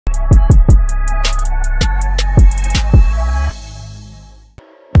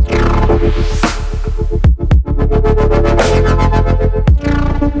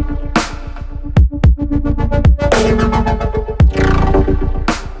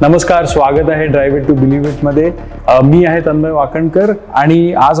नमस्कार, स्वागत आहे drive it to believe it मध्ये. मी आहे तन्मय वाकणकर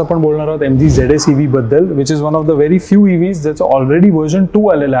आणि आज आपण बोलणार आहोत MG ZS EV बद्दल, which is one of the very few EVs ज्याचं ऑलरेडी वर्जन 2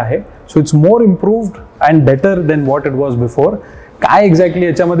 आलेलं आहे. So it's more improved and better than what it was before. काय एक्झॅक्टली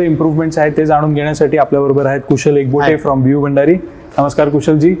याच्यामध्ये इम्प्रूव्हमेंट्स आहेत ते जाणून घेण्यासाठी आपल्याबरोबर आहेत कुशल एकबोटे फ्रॉम भंडारी. नमस्कार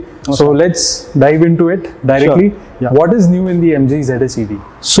कुशल जी. So let's dive into it directly. Sure. Yeah. What is new in the MG ZS EV?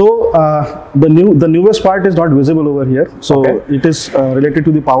 So the newest part is not visible over here. So it is related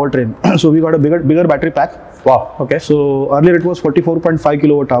to the powertrain. So we got a bigger battery pack. Wow. Okay. So earlier it was 44.5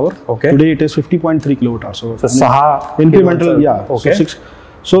 kilowatt hour. Okay. Today it is 50.3 kilowatt hour. So 6 incremental. Yeah. Okay.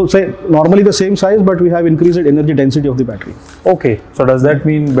 So say normally the same size, but we have increased the energy density of the battery. Okay. So does that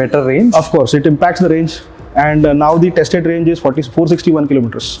mean better range? Of course, it impacts the range. And now the tested range is 461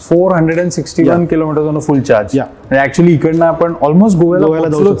 kilometers. 461 kilometers on a full charge. Yeah. And actually, इकडनं आपण almost गोव्याला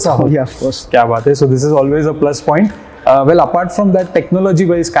पोहोचलोच आहोत. Yeah, of course. क्या बात है. So this is always a plus point. Well, apart from that, technology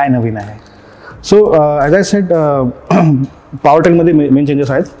wise काय नवीन आहे? So as I said, powertrain मध्ये main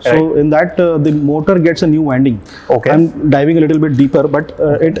changes आहेत. So in that the motor gets a new winding. Okay. I'm diving a little bit deeper, but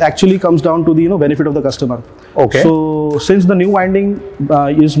it actually comes down to the benefit of the customer. Okay. So since the new winding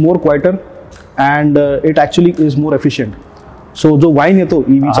is more quieter. And it actually is more efficient. So जो wine येतो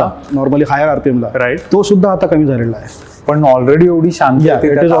EVचा normally higher RPM ला, right, तो सुद्धा आता कमी झालेला आहे. पण already एवढी शांत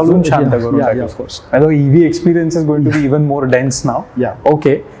it is अजून शांत करून yeah, of course. And the EV experience is going to be even more dense now. Yeah.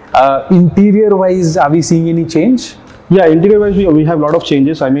 Okay. Interior wise, are we seeing any change? Yeah, interior wise we have a lot of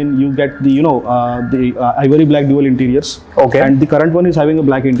changes. I mean, you get the ivory black dual interiors. Okay. And the current one is having a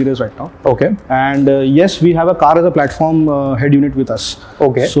black interiors right now. Okay. And yes, we have a car as a platform head unit with us.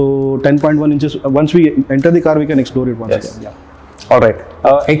 Okay. So 10.1 inches. Once we enter the car, we can explore it once again. Yeah. All right.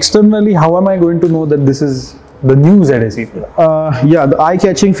 Externally, how am I going to know that this is the new ZS EV? Yeah, the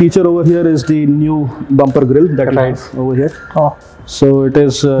eye-catching feature over here is the new bumper grille that we have over here. Oh. So it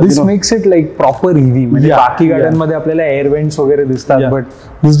is. This makes it like proper EV. म्हणजे बाकी गाड्यांमध्ये आपल्याला air vents वगैरे दिसतात, but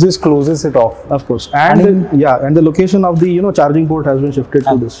this just closes it off. Of course. And the location of the charging port has been shifted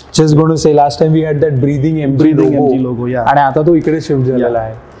to this. Just going to say, last time we had that breathing MG logo. Yeah. आणि आता तो इकडे shift झालेला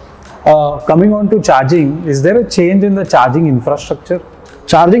आहे. Coming on to charging, is there a change in the charging infrastructure?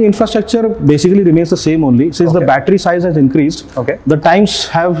 Charging infrastructure basically remains the same only. Since the battery size has increased, the times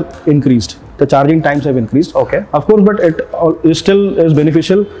have increased. The charging times have increased. Okay. Of course, but it still is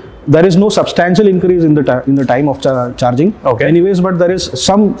beneficial. There is no substantial increase in the time of charging. Okay. Anyways, but there is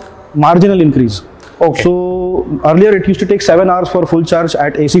some marginal increase. Okay. So earlier it used to take 7 hours for full charge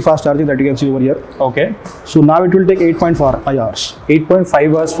at AC fast charging that you can see over here. Okay. So now it will take 8.5 hours.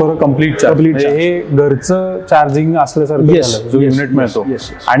 8.5 hours for a complete charge. हे घरचं charging असल्यासारखं झालं जो unit मिळतो.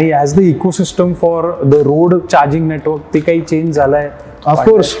 आणि as the ecosystem for the road charging network ते काही change झालाय? Of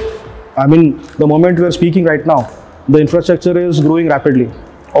course. I mean, the moment we are speaking right now, the infrastructure is growing rapidly.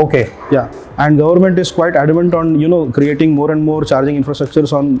 Okay. Yeah. And government is quite adamant on creating more and more charging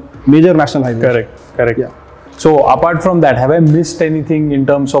infrastructures on major national highways. Correct. Yeah. So apart from that, have I missed anything in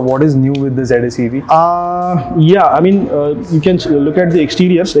terms of what is new with the ZS EV? Yeah. I mean, you can look at the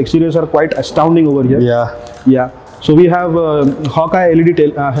exteriors. The exteriors are quite astounding over here. Yeah. So we have Hawkeye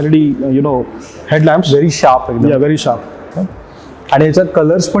LED headlamps. Very sharp. Yeah, very sharp. आणि याच्यात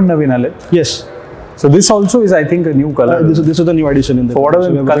colours पण नवीन आले. Yes. So this also is, I think, a new color. This is a new addition in the. So what are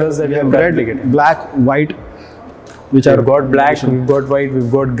the colors that we have red, black, white, which we've got black, we've got white, we've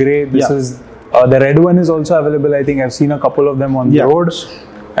got grey. This is the red one is also available. I think I've seen a couple of them on the roads.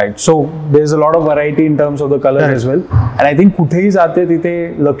 Right. So there's a lot of variety in terms of the color as well. And I think कुठेही जाते तिथे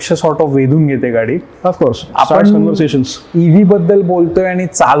लक्ष sort of वेधून घेते गाडी. Of course. आपण conversations. EV बद्दल बोलतोय आणि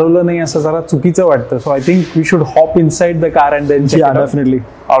चालवलं नाही असं जरा चुकीचं वाटतं. So I think we should hop inside the car and then check it out. Yeah, definitely.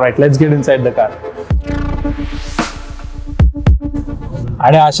 All right, let's get inside the car.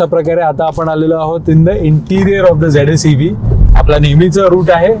 आणि अशा प्रकारे आता आपण आलेलो आहोत in the interior of the ZS EV. आपला नेहमीचा रूट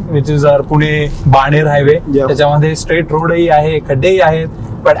आहे which is our Pune Baner highway. त्याच्यामध्ये स्ट्रेट रोडही आहे, खड्डेही आहेत.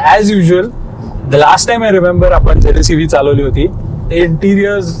 But as usual the last time I remember आपण ZS EV चालवली होती, ते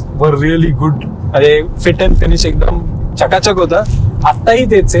इंटिरियर्स वर रिअली गुड. म्हणजे फिट अँड फिनिश एकदम चकाचक होता. आत्ताही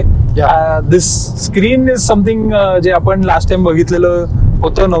तेच आहे. दिस स्क्रीन इज समथिंग जे आपण लास्ट टाइम बघितलेलं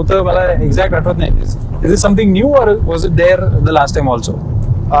होतं नव्हतं, मला एक्झॅक्ट आठवत नाही. इज इट समथिंग न्यू और was it there the last time also?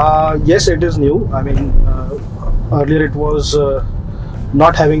 Yes, it is new. I mean, earlier it was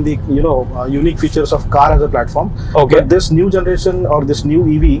not having the unique features of car as a platform. Okay. But this new generation or this new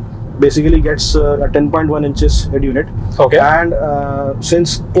EV basically gets a 10.1 inches head unit. Okay. And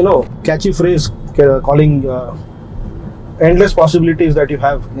since catchy phrase calling endless possibilities that you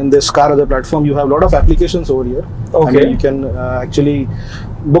have in this car as a platform, you have a lot of applications over here. Okay. I mean, you can actually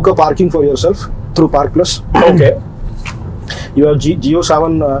book a parking for yourself through Park Plus. Okay. You have Geo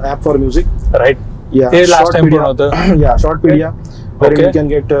Savan app for music. Right. Yeah. ते last time Shortpedia. पण होतं. Yeah, Shortpedia. Where Okay. you can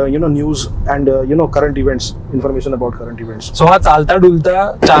get news and current events, information about current events. सो हा चालता डुलता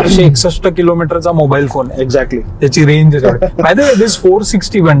 461 किलोमीटरचा mobile phone आहे. Exactly. त्याची range by the way this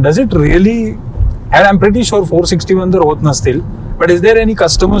 461 does it really and I am pretty sure 461 तर होत नसतील but is there any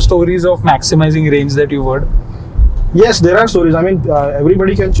customer stories of मॅक्सिमायझिंग range that you word Yes, there are stories. I mean,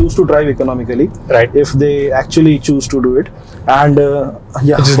 everybody can choose to drive economically, Right. if they actually choose to do it, and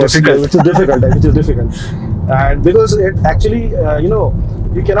yeah, Which is of course, difficult. which is difficult, which is difficult, and because it actually,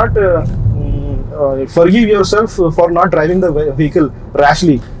 you cannot forgive yourself for not driving the vehicle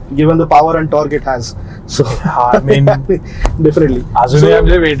rashly, given the power and torque it has. So, I mean, definitely. अजूनही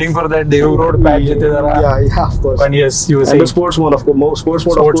आपले waiting for that Dev road patch जिथे जरा yeah, of course. पण yes you And the sports mode, of course, sports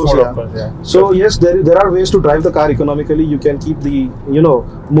mode, Sports of course, mode, yeah. of course, yeah. So yes, there are ways to drive the car economically. You can keep the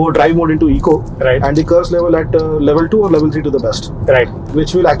more drive mode into eco, Right. and the curse level at level 2 or level 3 to the best, right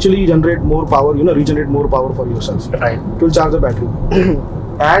which will actually generate more power. Regenerate more power for yourself. Right It will charge the battery,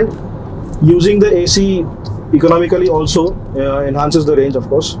 and using the AC economically also enhances the range, of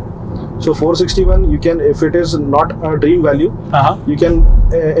course. So 461, you can, if it is not a dream value, you can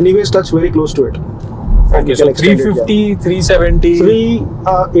anyways touch very close to it. Okay so 350 370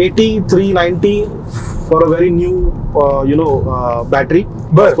 380, 390 for a very new, battery.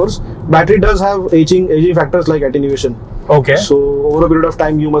 But- Of course, battery does have aging factors like attenuation. Okay So over a period of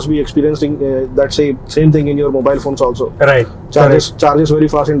time, you must be experiencing that same thing in your mobile phones also. Right Charges very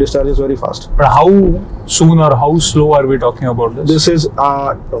fast and discharges very fast. पण हाऊ सून और हाऊ slow are we talking about this This is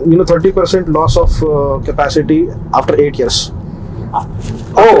 30% loss of capacity after 8 years.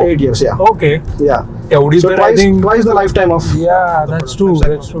 After 8 years, yeah. Okay Yeah. एवढी So तर I think twice the lifetime of. Yeah, the that's product, true.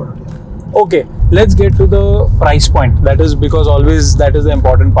 lifetime That's of the true. product. Okay, let's get to the price point. That is because always that is the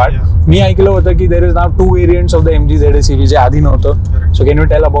important part. Yeah. मी ऐकलं होतं की there is now 2 variants of the MG ZSEV जे आधी नव्हतं. Correct. So can you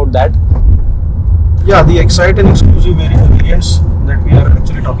tell about that? Yeah, the Excite and exclusive variants that we are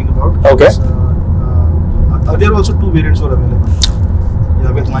actually talking about. Okay. Is, there are also 2 variants were available.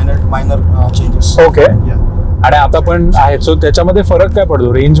 Yeah, with minor changes. Okay. Yeah. आणि आता पण आहेत. सो त्याच्यामध्ये फरक काय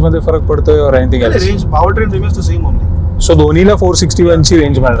पडतो? Range मध्ये फरक पडतोय or anything The else? range, powertrain remains the same only. सो दोन्हीला 461 ची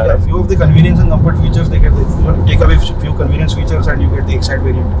रेंज मिळणार Yeah, आहे. few of the convenience and comfort features they get. Take away few convenience features and you get the Excite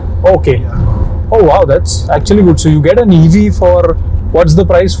variant. Okay. Yeah. Oh wow, that's actually good. So you get an EV for what's the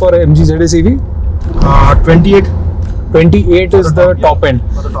price for MG ZSEV? 28. 28 is the Yeah, top end.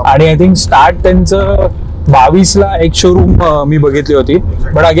 for the top. आणि I think start त्यांचं 22 ला एक showroom मी बघितली होती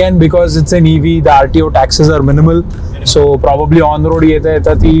Exactly. But again because it's an EV the RTO taxes are minimal so probably on road येता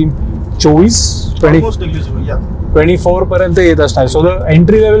येता ती 24 Almost negligible. Yeah. 24 पर्यंत येत असणार so the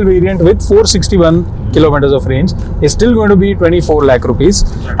entry level variant with 461 kilometers of range is still going to be 24 lakh rupees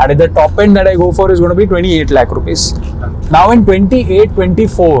and at the top end that I go for is going to be 28 lakh rupees. Now in 28,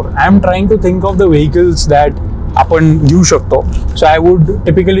 24 I am trying to think of the vehicles that आपण घेऊ शकतो. So I would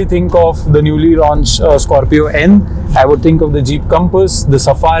typically think of the newly launched Scorpio N. I would think of the Jeep Compass, the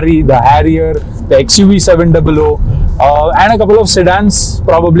Safari, the Harrier, the XUV 700, and a couple of sedans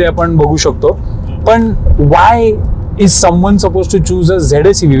probably आपण बघू शकतो. पण why is someone supposed to choose a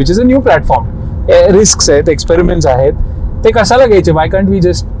ZSEV, which is a new platform? Risks आहेत, experiments आहेत. ते कशाला घ्यायचे? Why can't we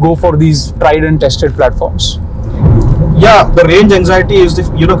just go for these tried and tested platforms? Yeah, the range anxiety is the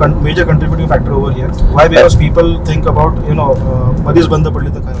major contributing factor over here. Why? Because people think about madis band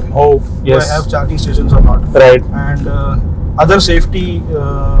padli the car. Oh Do I yes, have charging stations or not? right. And other safety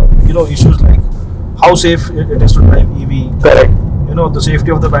issues like how safe it is to drive EV. Correct. The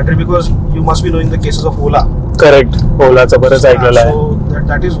safety of the battery, because you must be knowing the cases of Ola. Correct. ओलाचं बरंच ऐकलेलं आहे. So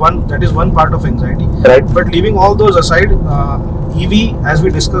that is one part of anxiety. Right. But leaving all those aside, EV, as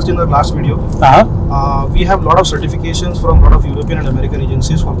we discussed in the last video, we have a lot of certifications from a lot of European and American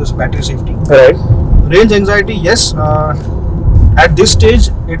agencies for this battery safety. Right. Range anxiety, yes, at this stage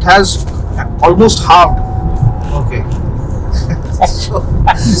it has almost halved. Okay.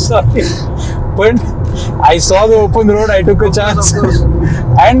 I'm sorry. But I saw the open road, I took a chance. Of course.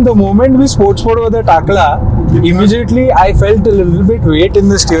 And the moment we sports mode मध्ये टाकला, immediately I felt a little bit weight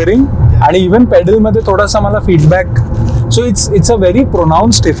in the steering. आणि even pedal मध्ये थोडासा मला feedback. So it's a very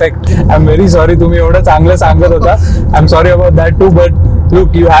pronounced effect. I'm very sorry तुम्ही एवढं चांगलं सांगत होता. I'm sorry about that too, but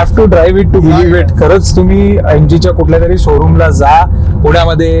look, you have to drive it to believe it. खरंच तुम्ही MGच्या कुठल्या तरी शोरूमला जा.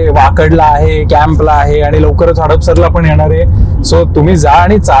 पुण्यामध्ये वाकडला आहे, कॅम्पला आहे आणि लवकरच हडपसरला पण येणार आहे. सो तुम्ही जा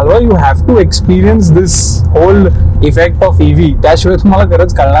आणि चालवा. You have to experience this whole effect of EV. त्याशिवाय तुम्हाला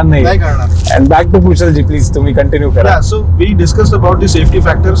खरंच कळणार नाही. And back to Kushal ji, please तुम्ही कंटिन्यू करा. Yeah, so we discussed about the safety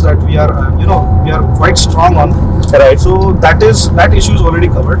factors that we are quite strong on. Right. So, So that issue is already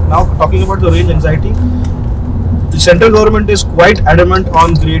covered. Now talking about the range anxiety, the central government is quite adamant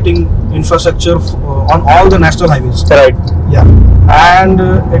on creating infrastructure on all the national highways. Right. Yeah, and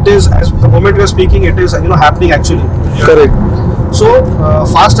it is, as the moment we are speaking, it is happening actually. Correct. So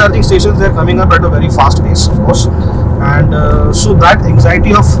fast charging stations, they are coming up at a very fast pace, of course, and so that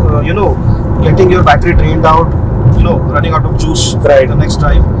anxiety of getting your battery drained out, running out of juice Right. the next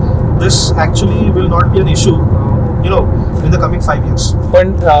drive, this actually will not be an issue. In the coming 5 years.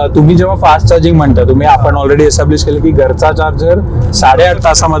 पण तुम्ही जेव्हा fast charging म्हणता, तुम्ही आपण already establish केलं की घरचा charger 8.5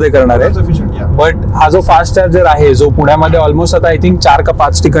 तासामध्ये करणार आहे. Sufficient, yeah. बट हा जो फास्ट चार्जर आहे, जो पुण्यामध्ये ऑलमोस्ट आता आय थिंक 4 का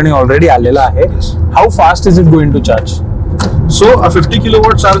 5 ठिकाणी ऑलरेडी आलेला आहे, Yes. How fast is it going to charge? So a 50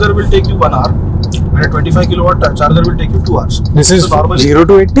 kilowatt charger will take you 1 hour, and a 25 kilowatt charger will take you 2 hours. This is So normally 0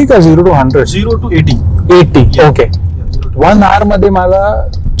 to 80 का 0 to 100? 0 to 80. 80. Yeah. Okay. Yeah, 0 to 1 hour मध्ये मला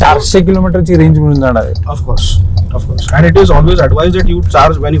 400 किलोमीटरची range मिळून जाणार आहे. Of course, and it is always advised that you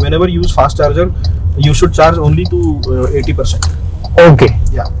charge whenever you use fast charger, you should charge only to 80%. Okay.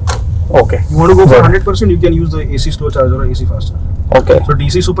 Yeah. Okay. You want to go for Good. 100%, you can use the AC slow charger or AC fast charger. Okay. So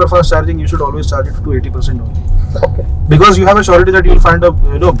DC super fast charging, you should always charge it to 80% only, okay. because you have a surety that you will find a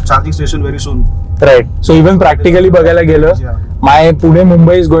charging station very soon. Right. So even practically बघायला गेलं, Yeah. My Pune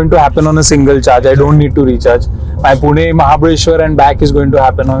Mumbai is going to happen on a single charge. I don't need to recharge. My Pune Mahabaleshwar and back is going to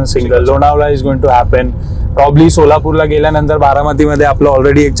happen on a single. Lonavala is going to happen. Probably सोलापूरला गेल्यानंतर बारामतीमध्ये आपलं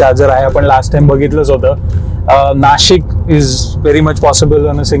already एक charger आहे, आपण last time बघितलंच होतं. Nashik is very much possible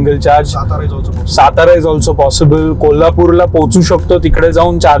on a single charge. Satara is also possible. Satara is also possible. कोल्हापूरला पोहोचू शकतो, तिकडे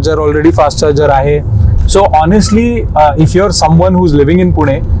जाऊन चार्जर ऑलरेडी फास्ट चार्जर आहे. So honestly, if you're someone who's living in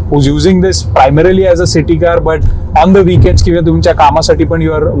Pune, who's using this primarily as a city car, but on the weekends किंवा तुमच्या कामासाठी पण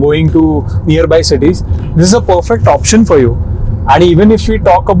you are going to nearby cities, this is a perfect option for you. And even if we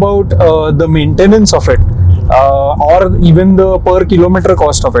talk about the maintenance of it, or even the per kilometer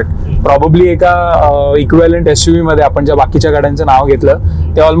cost of it, probably एका equivalent SUV मध्ये आपण ज्या बाकीच्या गाड्यांचं नाव घेतलं,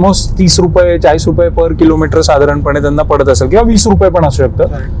 ते almost 30 रुपये 40 रुपये पर किलोमीटर साधारणपणे त्यांना पडत असेल, किंवा 20 रुपये पण असू शकतं.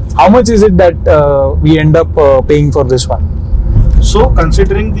 How much is it that we and up paying for this one? So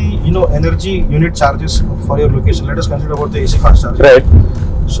considering the energy unit charges for your location, let us consider about the AC fast charger. Right.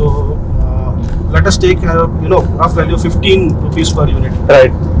 So let us take rough value 15 rupees per unit.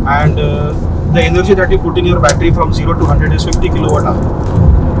 Right. And the energy that you put in your battery from 0 to 100 is 50 kilowatt hour.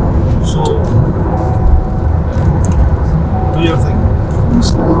 So do your thing.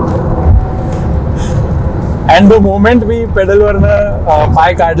 And the moment we pedal वरनं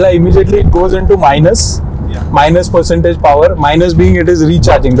पाय काढला, immediately it goes into minus. Yeah. Minus percentage power. Minus being it is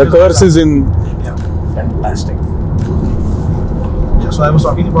recharging. The curse is in. Yeah. Fantastic. Yeah. So I was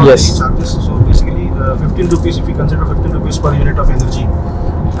talking about Yes. the charges. So basically, 15 rupees, if you consider 15 rupees per unit of energy,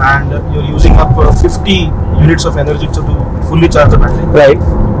 and you're using up 50 units of energy to fully charge the battery. Right.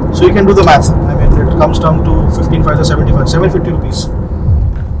 So you can do the math. I mean, it comes down to 15 5 75, 750 rupees.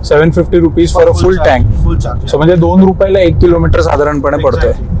 750 rupees for a full charge, tank. Full charge. So म्हणजे 2 रुपयाला 1 kilometre साधारणपणे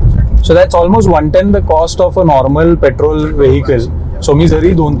पडतोय. Exactly. So that's almost 1/10 the cost of a normal petrol vehicle. So मी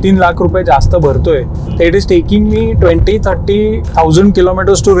जरी 2-3 लाख रुपये जास्त भरतोय, तर it is taking me 20,000-30,000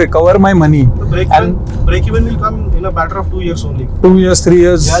 kilometers to recover my money. The And break even will come in a matter of 2 years only. 2 years, 3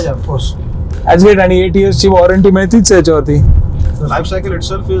 years. Yeah, of course. That's great. आणि 8 years ची warranty मिळतीच याच्यावरती. The life cycle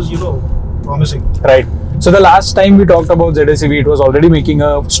itself is, promising. Right. So the last time we talked about ZSEV, it was already making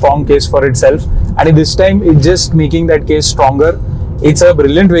a strong case for itself, and this time it's just making that case stronger. It's a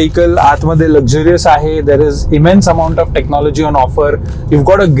brilliant vehicle. आतमध्ये luxurious आहे. There is immense amount of technology on offer. You've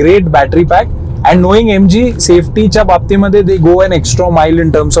got a great battery pack. And knowing MG safetyच्या बाबतीमध्ये, they go an extra mile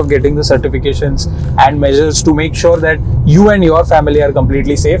in terms of getting the certifications and measures to make sure that you and your family are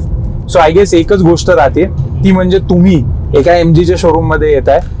completely safe. So I guess एकच गोष्ट राहते, ती म्हणजे तुम्ही एका MGच्या showroom मध्ये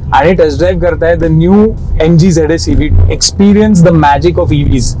येताय आणि टेस्ट ड्राईव्ह करताय the new MG ZSEV. Experience the magic of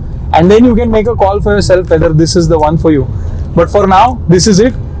EVs. And then you can make a call for yourself whether this is the one for you. But for now, this is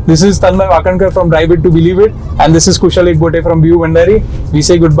it. This is Tanmay Wakankar from Drive It to Believe It, and this is Kushal Ekbote from Bhandari. We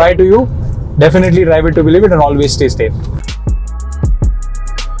say goodbye to you. Definitely drive it to believe it, and always stay safe.